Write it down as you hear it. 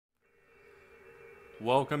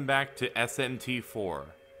Welcome back to SMT4.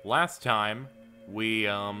 Last time, we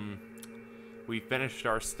finished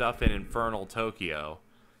our stuff in Infernal Tokyo,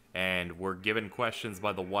 and we're given questions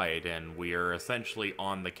by the White, and we are essentially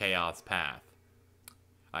on the Chaos path.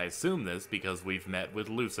 I assume this because we've met with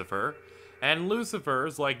Lucifer, and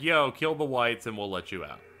Lucifer's like, yo, kill the Whites and we'll let you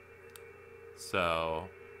out. So,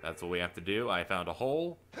 that's what we have to do. I found a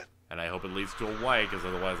hole, and I hope it leads to a White, because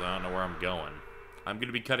otherwise I don't know where I'm going. I'm going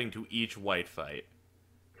to be cutting to each White fight.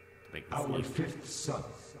 Our fifth son,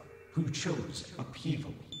 who chose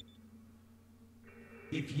upheaval.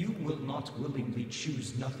 If you will not willingly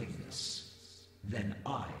choose nothingness, then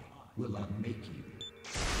I will unmake you.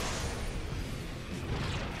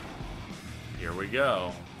 Here we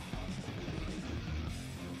go.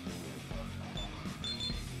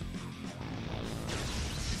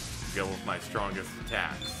 Go with my strongest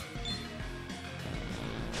attacks.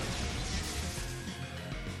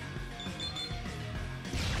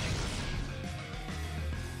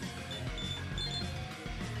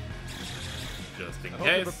 Just in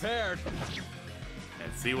case. Prepared.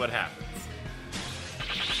 And see what happens.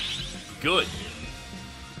 Good.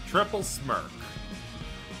 Triple smirk.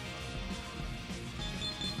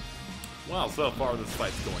 Well, so far this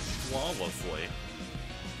fight's going flawlessly.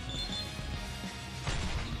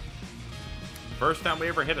 First time we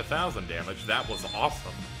ever hit 1,000 damage, that was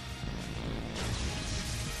awesome.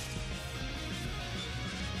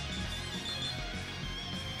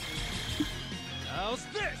 How's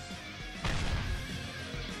this?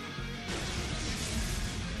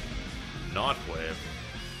 Not wave.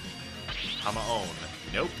 I'm my own.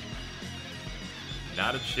 Nope.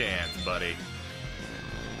 Not a chance, buddy.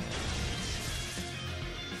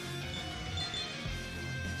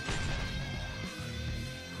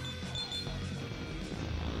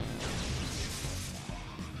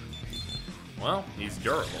 Well, he's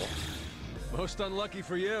durable. Most unlucky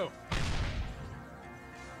for you.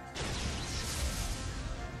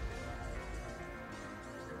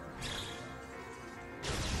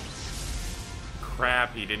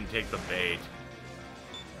 Crap, he didn't take the bait.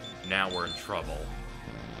 Now we're in trouble.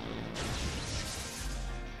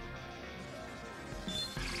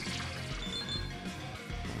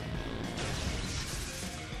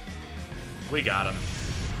 We got him.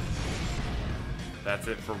 That's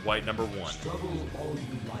it for White number 1. Struggle all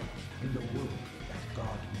you like in the world that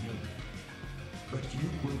God made. But you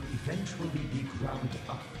will eventually be ground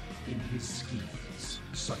up in his schemes.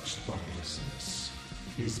 Such thoughtlessness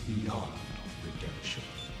is beyond redemption.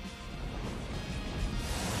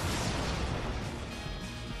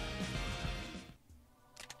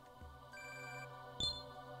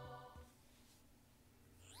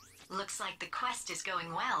 Looks like the quest is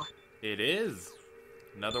going well. It is.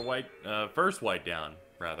 Another White, first White down,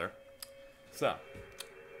 rather. So,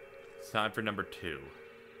 it's time for number 2.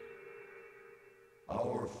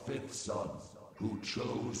 Our fifth son, who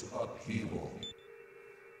chose upheaval.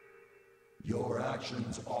 Your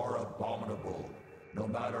actions are abominable. No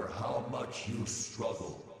matter how much you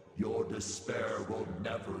struggle, your despair will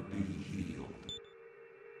never be healed.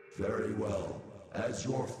 Very well. As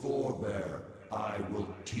your forebear, I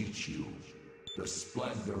will teach you the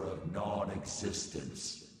splendor of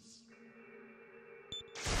non-existence.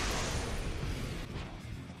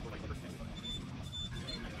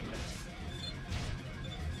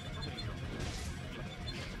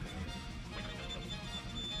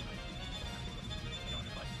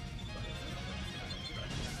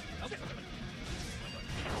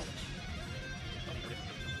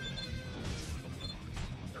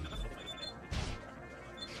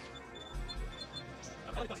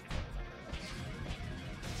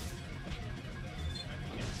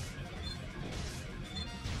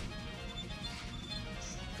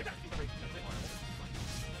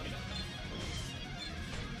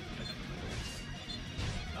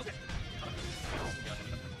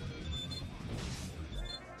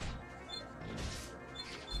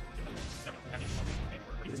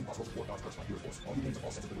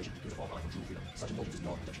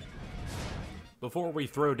 Before we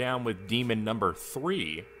throw down with demon number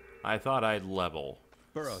 3, I thought I'd level.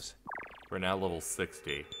 Burrows. We're now level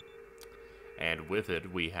 60. And with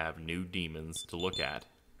it, we have new demons to look at.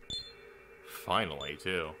 Finally,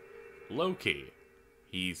 too. Loki.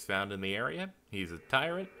 He's found in the area. He's a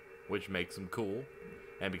tyrant, which makes him cool.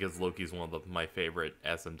 And because Loki's one of my favorite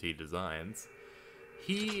SMT designs,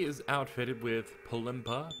 he is outfitted with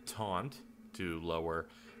Polimpa, Taunt, to lower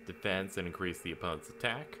defense and increase the opponent's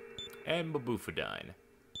attack, and Mabufadine.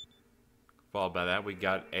 Followed by that, we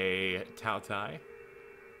got a Tautai,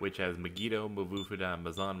 which has Megiddo, Mabufadine,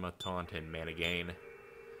 Mazanma, Taunt, and Mana Gain.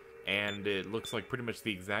 And it looks like pretty much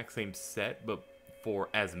the exact same set, but for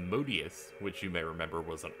Asmodeus, which you may remember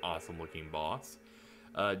was an awesome-looking boss.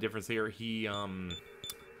 Difference here, he,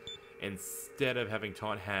 instead of having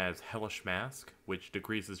taunt, has Hellish Mask, which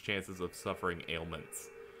decreases chances of suffering ailments.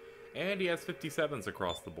 And he has 57s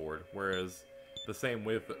across the board, whereas the same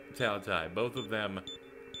with Tao Tai. Both of them,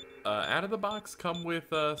 out of the box, come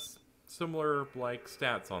with similar, like,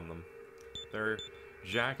 stats on them. They're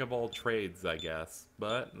jack of all trades, I guess,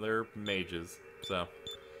 but they're mages, so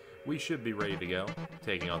we should be ready to go.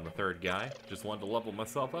 Taking on the third guy. Just wanted to level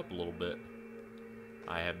myself up a little bit.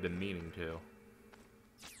 I have been meaning to.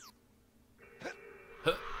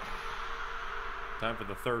 Time for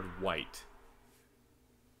the third white.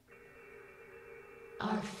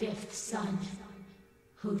 Our fifth son,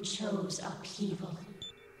 who chose upheaval.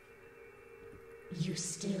 You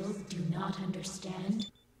still do not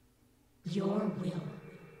understand? Your will,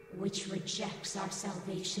 which rejects our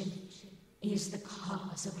salvation, is the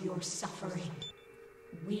cause of your suffering.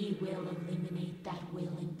 We will eliminate that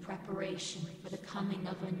will in preparation for the coming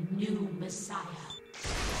of a new Messiah.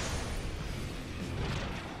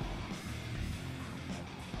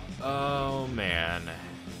 Oh, man.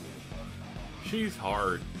 She's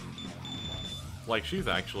hard. Like, she's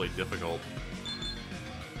actually difficult.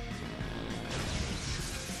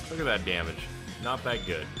 Look at that damage. Not that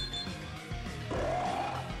good.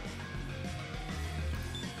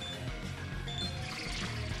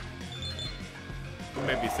 You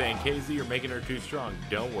may be saying, KZ, you're making her too strong.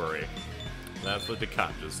 Don't worry. That's what the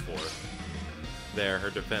Kaja's for. There, her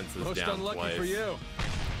defense is Most down unlucky twice. for you.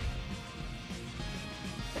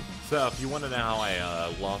 So, if you want to know how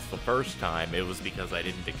I lost the first time, it was because I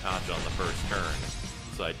didn't Dekaja on the first turn.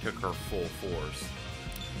 So I took her full force.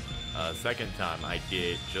 Second time, I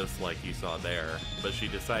did just like you saw there, but she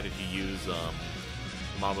decided to use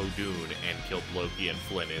Mamodoon and killed Loki and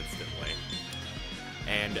Flynn instantly.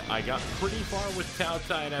 And I got pretty far with Tao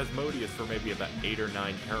Tai and Asmodeus for maybe about 8 or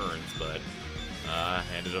 9 turns, but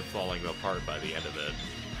ended up falling apart by the end of it.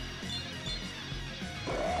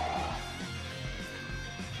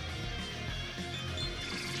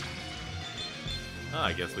 Oh,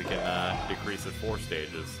 I guess we can decrease it 4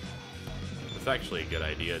 stages. It's actually a good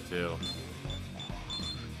idea, too.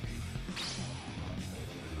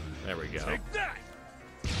 There we go. Take that!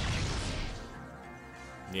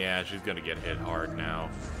 Yeah, she's gonna get hit hard now.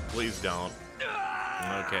 Please don't.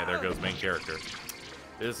 Okay, there goes main character.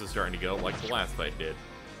 This is starting to go like the last fight did.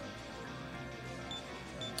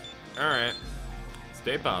 Alright.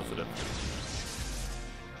 Stay positive.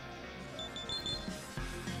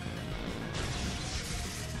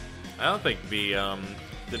 I don't think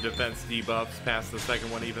the defense debuffs past the second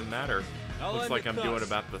one even matter. Looks like I'm doing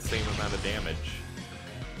about the same amount of damage.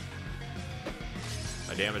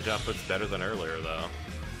 My damage output's better than earlier, though.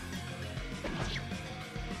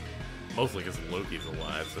 Mostly because Loki's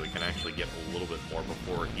alive, so we can actually get a little bit more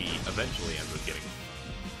before he eventually ends up getting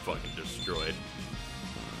fucking destroyed.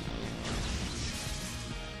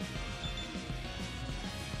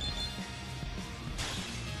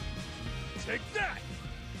 Take that!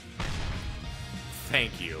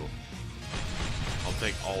 Thank you. I'll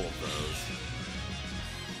take all of those.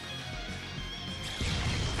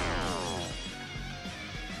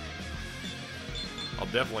 I'll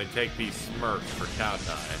definitely take these smirks for Tao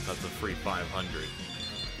Tai. That's a free 500.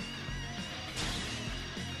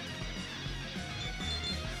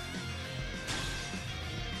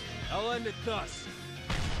 I'll end it thus.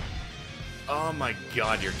 Oh my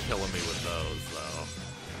god, you're killing me with those, though.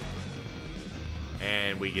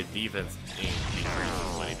 And we get defense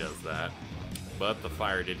decreases when he does that. But the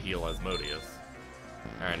fire did heal Asmodeus.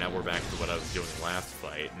 Alright, now we're back to what I was doing last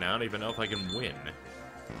fight. Now I don't even know if I can win.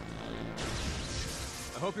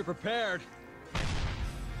 I hope you're prepared.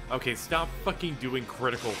 Okay, stop fucking doing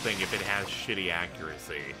critical thing if it has shitty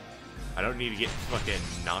accuracy. I don't need to get fucking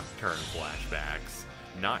Nocturne flashbacks.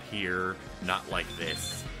 Not here, not like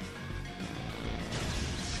this.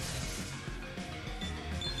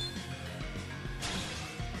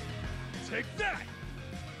 Take that!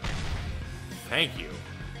 Thank you.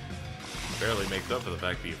 Barely makes up for the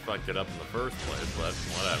fact that you fucked it up in the first place, but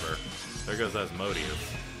whatever. There goes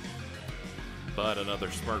Asmodeus. But another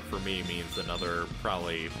smirk for me means another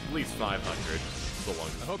probably at least 500. So long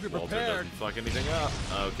as I hope you're Walter prepared. doesn't fuck anything up.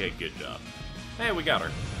 Okay, good job. Hey, we got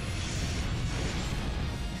her.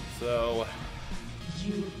 So,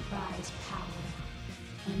 You prize power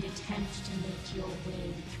and attempt to make your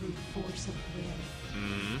way through force of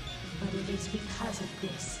will. But it is because of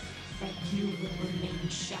this that you will remain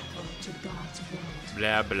shackled to God's world.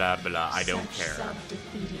 blah blah blah, I don't Such care.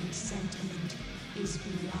 self-defeating sentiment is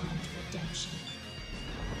beyond redemption.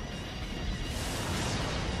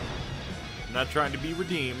 I'm not trying to be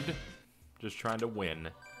redeemed, just trying to win.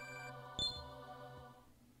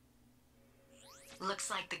 Looks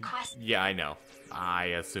like the quest. Yeah, I know. I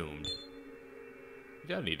assumed. You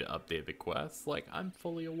don't need to update the quest. Like, I'm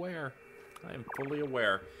fully aware. I am fully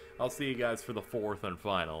aware. I'll see you guys for the fourth and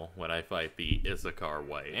final when I fight the Issachar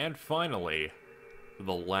White. And finally,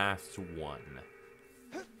 the last one.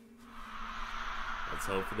 Let's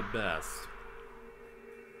hope for the best.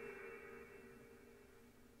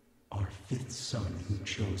 Our fifth son who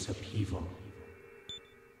chose upheaval.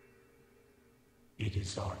 It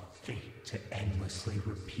is our fate to endlessly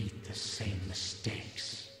repeat the same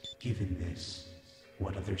mistakes. Given this,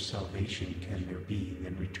 what other salvation can there be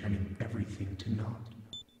than returning everything to naught?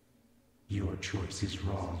 Your choice is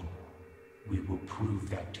wrong. We will prove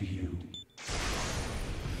that to you.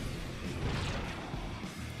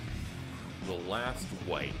 The last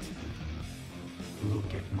white.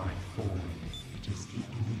 Look at my form. It is the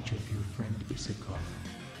image of your friend Issachar,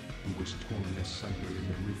 who was torn asunder in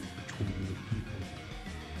the rift between the people.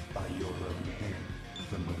 By your own hand,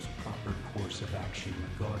 the most proper course of action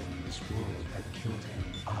regarding this world had killed him.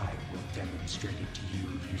 I will demonstrate it to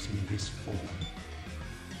you using this form.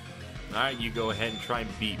 Alright, you go ahead and try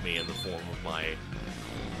and beat me in the form of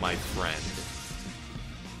my friend.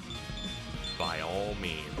 By all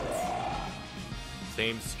means.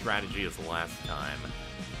 Same strategy as last time.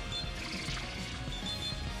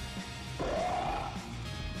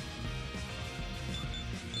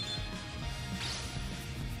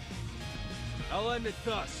 I'll end it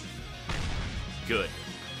thus. Good.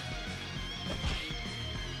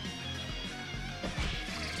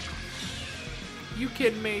 You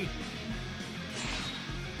kidding me?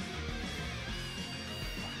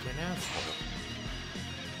 Fucking asshole.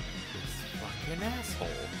 This fucking asshole.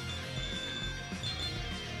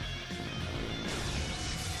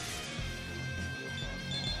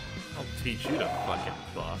 I'll teach you to fucking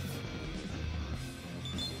buff.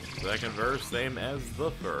 Second verse, same as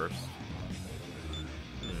the first.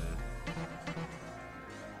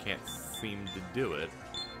 Can't seem to do it.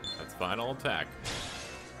 That's final attack.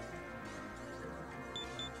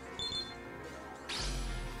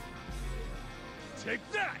 Take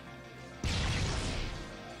that!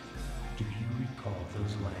 Do you recall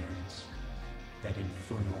those lands? That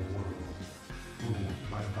infernal world, ruled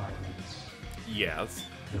by violence? Yes.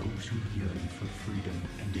 Those who yearn for freedom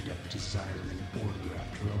ended up desiring order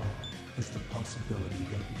after all. Has the possibility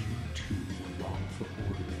that you too were long for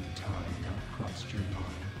order in time now crossed your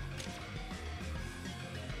mind?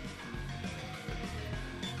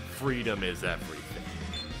 Freedom is everything.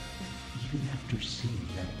 Even after seeing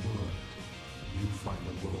that world, you find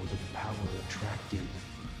the world of power attractive,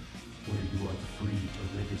 where you are free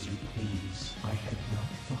to live as you please. I had not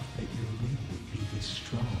thought that your will would be this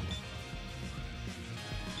strong.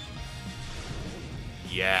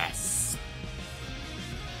 Yes.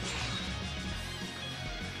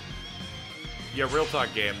 Yeah, real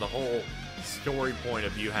talk game, the whole story point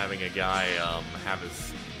of you having a guy have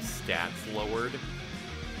his stats lowered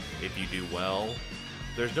if you do well,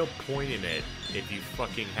 there's no point in it if you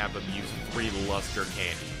fucking have him use 3 luster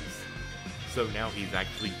candies. So now he's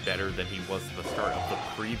actually better than he was at the start of the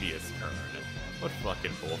previous turn. What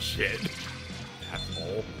fucking bullshit.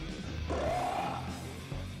 Asshole.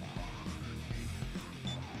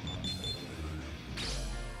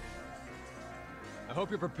 I hope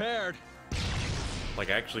you're prepared. Like,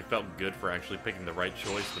 I actually felt good for actually picking the right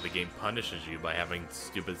choice, but the game punishes you by having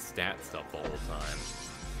stupid stat stuff the whole time.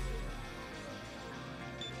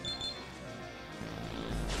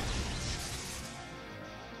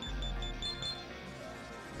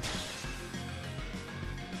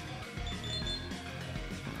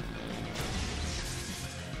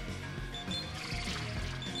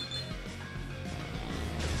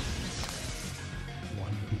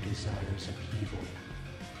 One who desires upheaval.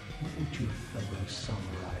 What would your fellow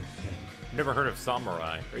samurai think? Never heard of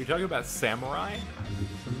samurai. Are you talking about samurai? I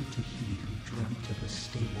refer to he who dreamt of a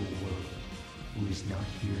stable world, who is not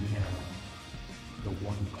here now. The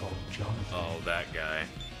one called Jonathan. Oh, that guy.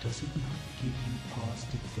 Does it not give you pause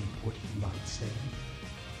to think what he might say?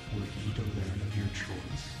 Were he to learn of your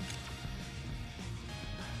choice?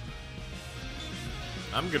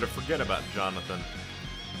 I'm gonna forget about Jonathan.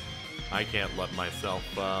 I can't let myself,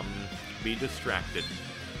 be distracted.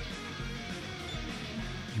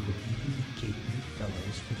 You will even negate your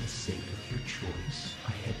fellows for the sake of your choice.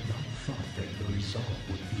 I had not thought that your resolve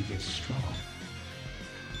would be this strong.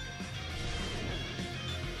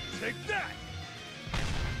 Take that!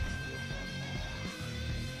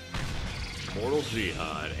 Mortal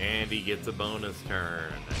Jihad, and he gets a bonus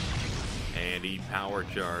turn. And he power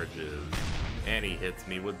charges. And he hits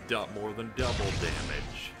me with more than double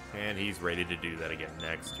damage. And he's ready to do that again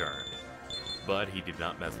next turn. But he did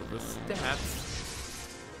not mess with the stats.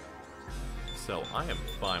 So I am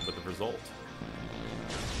fine with the result.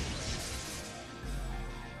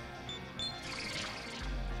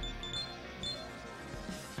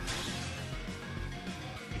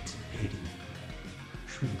 It's a pity.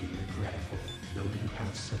 Truly regrettable. Though you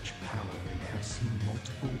have such power and have seen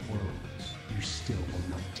multiple worlds, you still will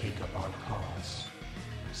not take up our cause.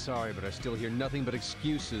 Sorry, but I still hear nothing but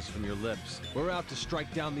excuses from your lips. We're out to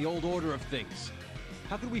strike down the old order of things.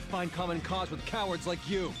 How could we find common cause with cowards like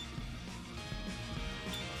you?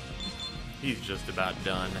 He's just about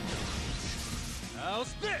done.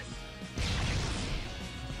 How's this?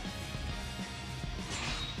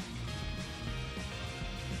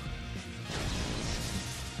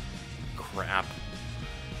 Crap.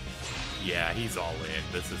 Yeah, he's all in.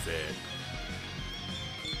 This is it.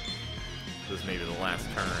 This may be the last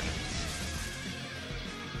turn.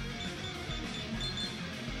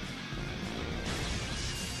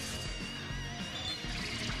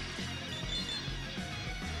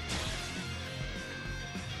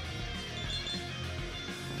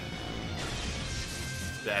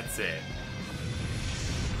 That's it.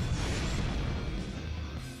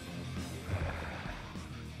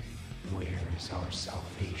 Where is our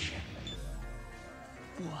salvation?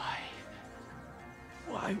 Why?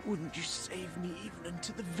 Why wouldn't you save me even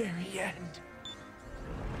until the very end?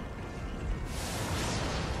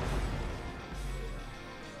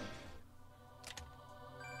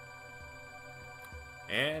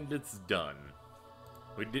 And it's done.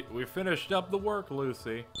 We finished up the work,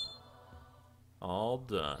 Lucy. All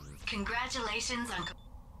done. Congratulations on...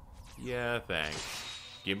 Yeah, thanks.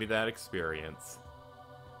 Give me that experience.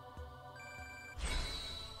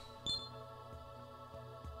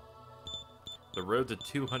 The road to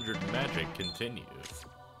 200 magic continues.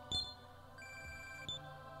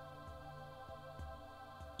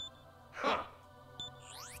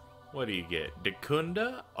 What do you get?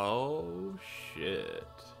 Dekunda? Oh, shit.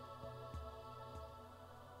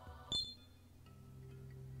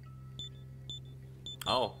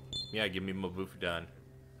 Oh, yeah, give me Mabufu done.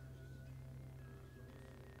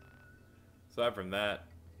 Aside from that,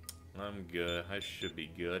 I'm good. I should be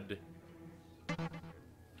good.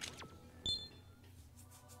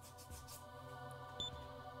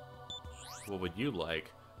 What would you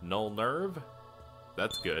like? Null Nerve?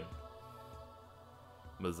 That's good.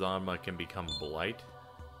 Mazama can become Blight?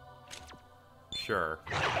 Sure.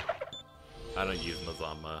 I don't use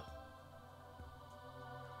Mazama.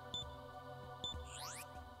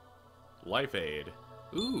 Life Aid.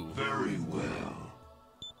 Ooh. Very well.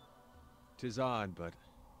 'Tis odd, but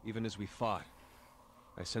even as we fought,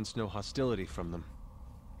 I sensed no hostility from them.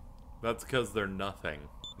 That's because they're nothing.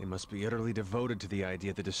 They must be utterly devoted to the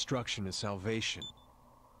idea that destruction is salvation.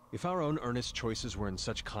 If our own earnest choices were in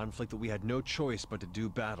such conflict that we had no choice but to do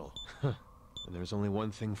battle, then there's only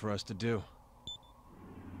one thing for us to do.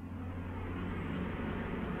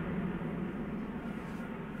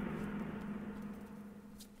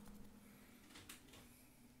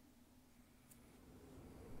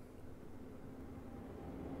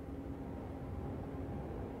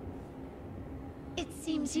 It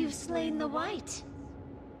seems you've slain the White.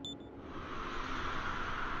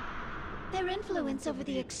 Their influence over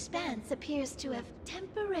the Expanse appears to have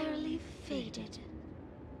temporarily faded.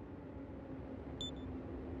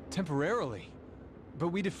 Temporarily? But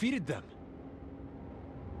we defeated them.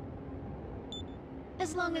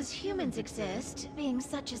 As long as humans exist, beings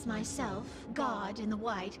such as myself, God in the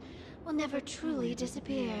White, will never truly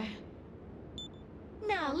disappear.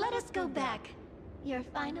 Now, let us go back. Your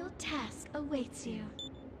final task awaits you.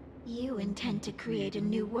 You intend to create a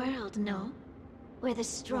new world, no? Where the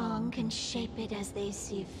strong can shape it as they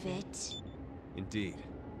see fit. Indeed.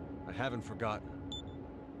 I haven't forgotten.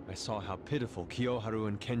 I saw how pitiful Kiyoharu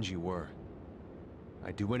and Kenji were.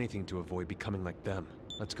 I'd do anything to avoid becoming like them.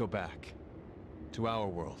 Let's go back. To our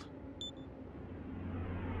world.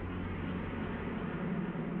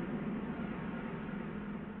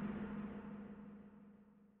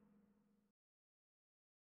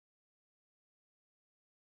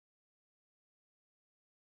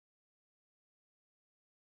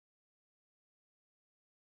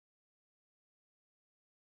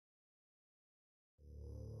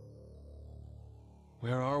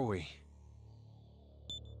 Where are we?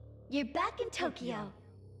 You're back in Tokyo.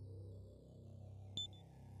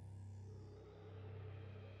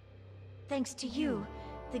 Thanks to you,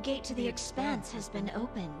 the gate to the Expanse has been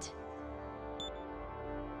opened.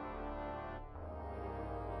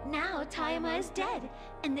 Now Tayama is dead,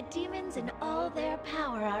 and the demons in all their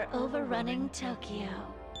power are overrunning Tokyo.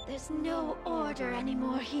 There's no order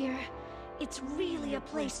anymore here. It's really a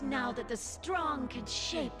place now that the strong can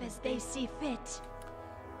shape as they see fit.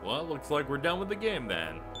 Well, looks like we're done with the game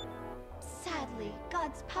then. Sadly,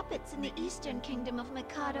 God's puppets in the Eastern Kingdom of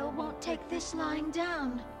Mikado won't take this lying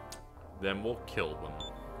down. Then we'll kill them.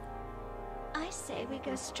 I say we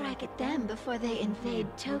go strike at them before they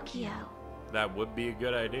invade Tokyo. That would be a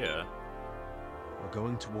good idea. We're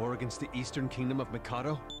going to war against the Eastern Kingdom of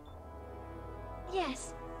Mikado?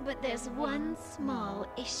 Yes, but there's one small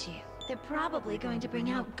issue. They're probably going to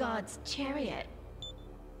bring out God's chariot.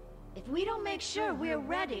 If we don't make sure we're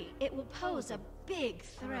ready, it will pose a big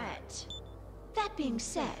threat. That being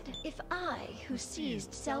said, if I, who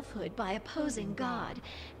seized selfhood by opposing God,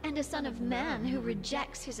 and a son of man who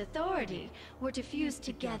rejects his authority, were to fuse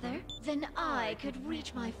together, then I could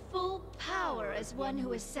reach my full power as one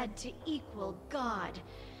who is said to equal God.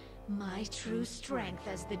 My true strength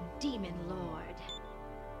as the Demon Lord.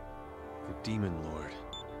 The Demon Lord.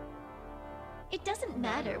 It doesn't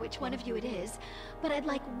matter which one of you it is, but I'd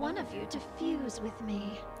like one of you to fuse with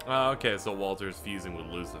me. Okay, so Walter's fusing with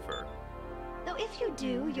Lucifer. Though if you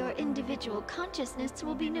do, your individual consciousness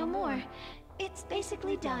will be no more. It's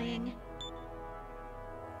basically dying.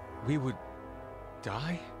 We would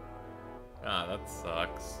die? Ah, that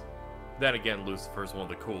sucks. Then again, Lucifer's one of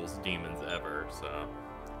the coolest demons ever, so...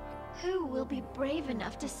 Who will be brave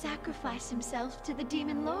enough to sacrifice himself to the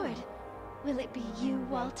Demon Lord? Will it be you,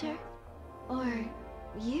 Walter? Or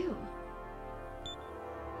you?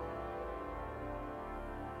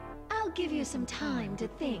 I'll give you some time to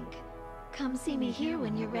think. Come see me here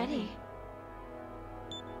when you're ready.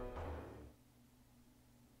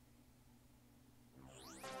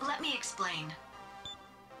 Let me explain.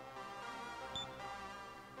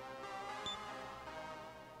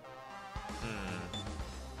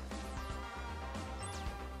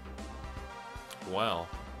 Well.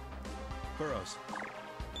 Burroughs.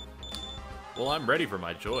 Well, I'm ready for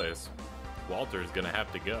my choice. Walter's gonna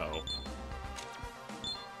have to go.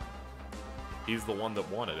 He's the one that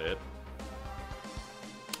wanted it.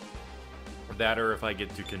 That or if I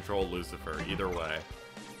get to control Lucifer, either way.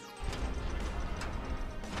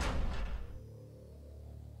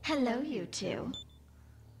 Hello, you two.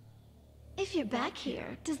 If you're back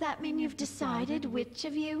here, does that mean you've decided which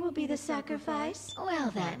of you will be the sacrifice?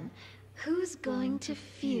 Well then, who's going to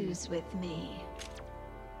fuse with me?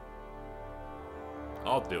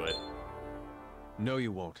 I'll do it. No,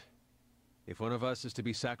 you won't. If one of us is to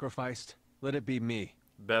be sacrificed, let it be me.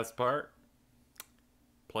 Best part?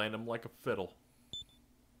 Playing him like a fiddle.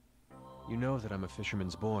 You know that I'm a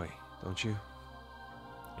fisherman's boy, don't you?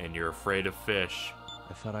 And you're afraid of fish.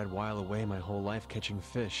 I thought I'd while away my whole life catching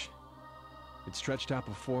fish. It stretched out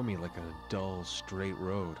before me like a dull, straight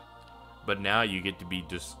road. But now you get to be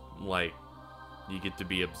just, like, you get to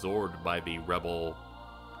be absorbed by the rebel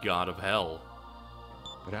god of hell.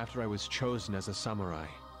 But after I was chosen as a samurai,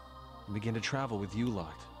 and began to travel with you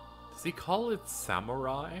lot. Does he call it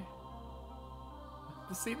samurai?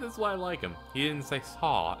 See, this is why I like him. He didn't say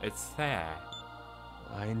saw, it's sa.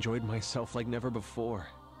 I enjoyed myself like never before.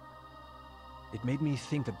 It made me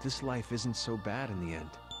think that this life isn't so bad in the end.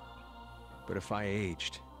 But if I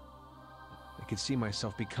aged, I could see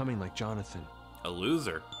myself becoming like Jonathan. A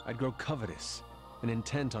loser. I'd grow covetous and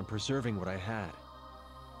intent on preserving what I had.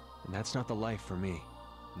 And that's not the life for me.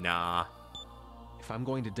 Nah. If I'm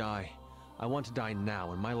going to die, I want to die now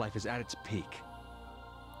when my life is at its peak.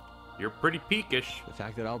 You're pretty peakish. The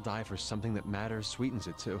fact that I'll die for something that matters sweetens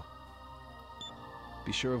it too.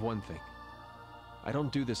 Be sure of one thing. I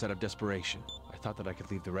don't do this out of desperation. I thought that I could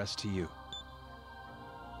leave the rest to you.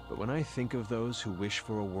 But when I think of those who wish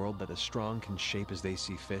for a world that the strong can shape as they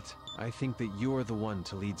see fit, I think that you are the one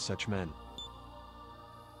to lead such men.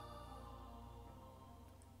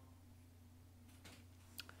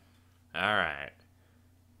 Alright.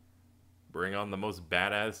 Bring on the most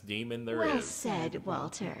badass demon there is. Well said,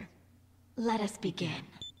 Walter. Let us begin.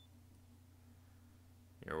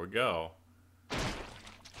 Here we go.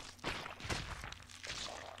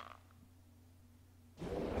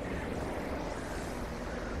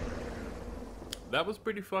 That was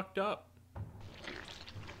pretty fucked up.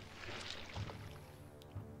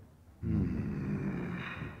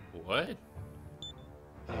 What?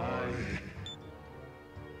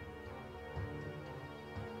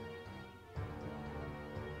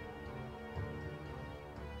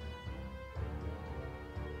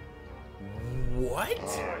 What?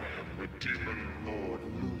 I am the Demon Lord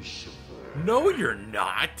Lucifer, No, you're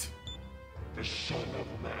not. the son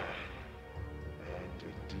of man, and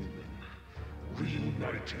a demon,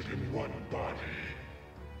 united in one body.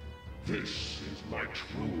 This is my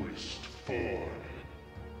truest form.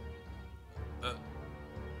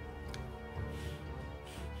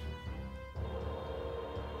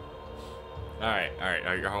 Alright,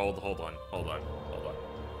 hold on.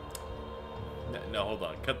 No, hold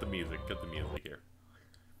on. Cut the music here.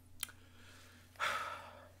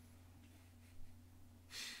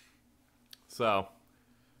 So,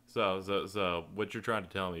 what you're trying to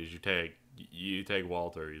tell me is you take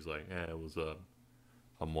Walter. He's like, hey, what's up?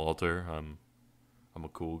 I'm Walter. I'm a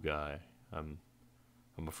cool guy. I'm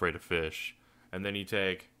afraid of fish. And then you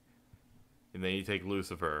take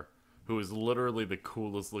Lucifer, who is literally the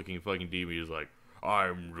coolest looking fucking demon. He's like,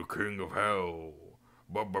 I'm the king of hell.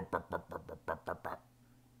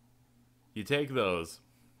 You take those,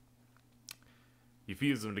 you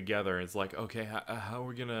fuse them together, and it's like, okay, how are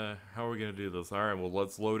we gonna do this? All right, well,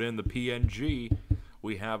 let's load in the PNG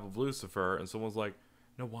we have of Lucifer. And someone's like,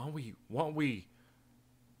 no, why don't we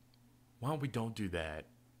don't do that?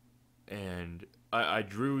 And I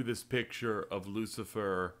drew this picture of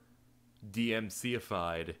Lucifer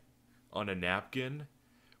DMC-ified on a napkin,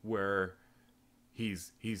 where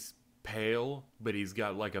he's pale, but he's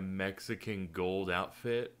got like a Mexican gold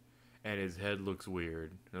outfit, and his head looks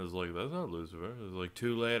weird. And I was like, that's not Lucifer. I was like,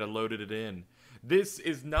 too late, I loaded it in. This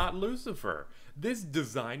is not Lucifer. This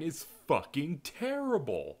design is fucking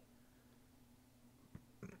terrible.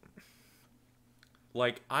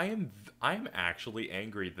 Like, I'm actually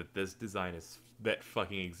angry that this design that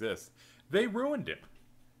fucking exists. They ruined him.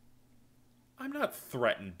 I'm not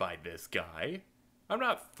threatened by this guy. I'm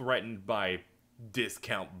not threatened by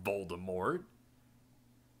Discount Voldemort.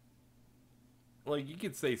 Like, you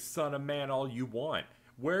could say son of man all you want.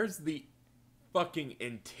 Where's the fucking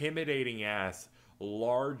intimidating ass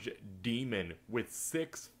large demon with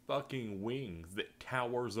 6 fucking wings that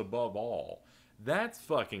towers above all? That's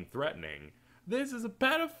fucking threatening. This is a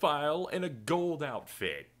pedophile in a gold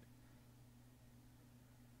outfit.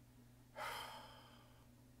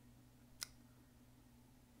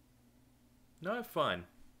 Not fun.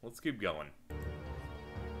 Let's keep going.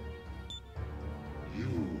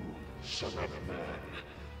 You, son of man,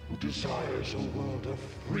 who desires a world of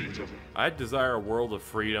freedom. I desire a world of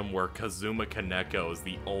freedom where Kazuma Kaneko is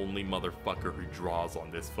the only motherfucker who draws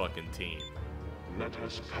on this fucking team. Let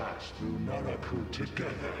us pass through Naraku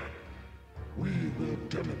together. We will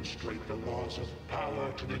demonstrate the laws of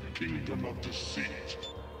power to the kingdom of deceit.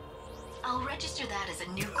 I'll register that as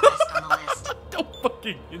a new quest on the list. Don't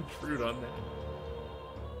fucking intrude on that.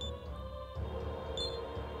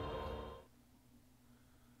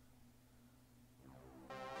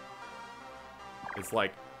 It's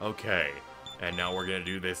like, okay, and now we're gonna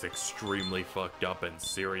do this extremely fucked up and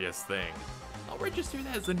serious thing. I'll register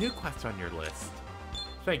that as a new quest on your list.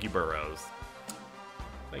 Thank you, Burroughs.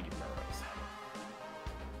 Thank you, Burroughs.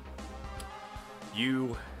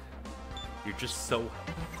 You're just so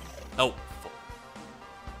helpful.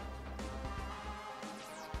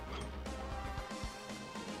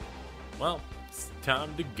 Well, it's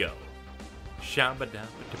time to go.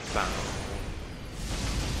 Shabba-dabba-da-bow.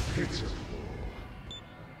 Pitiful.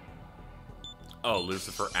 Oh,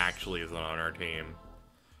 Lucifer actually isn't on our team.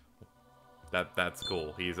 That's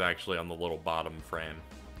cool. He's actually on the little bottom frame.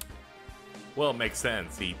 Well, it makes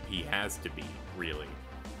sense. He has to be, really.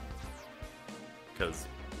 Because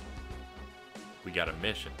we got a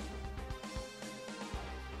mission.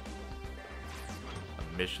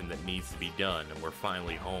 A mission that needs to be done, and we're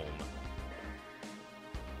finally home.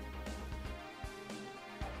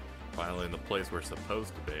 Finally in the place we're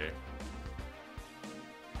supposed to be.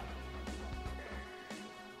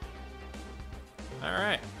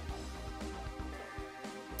 Alright.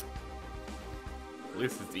 At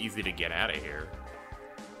least it's easy to get out of here.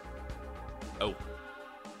 Oh.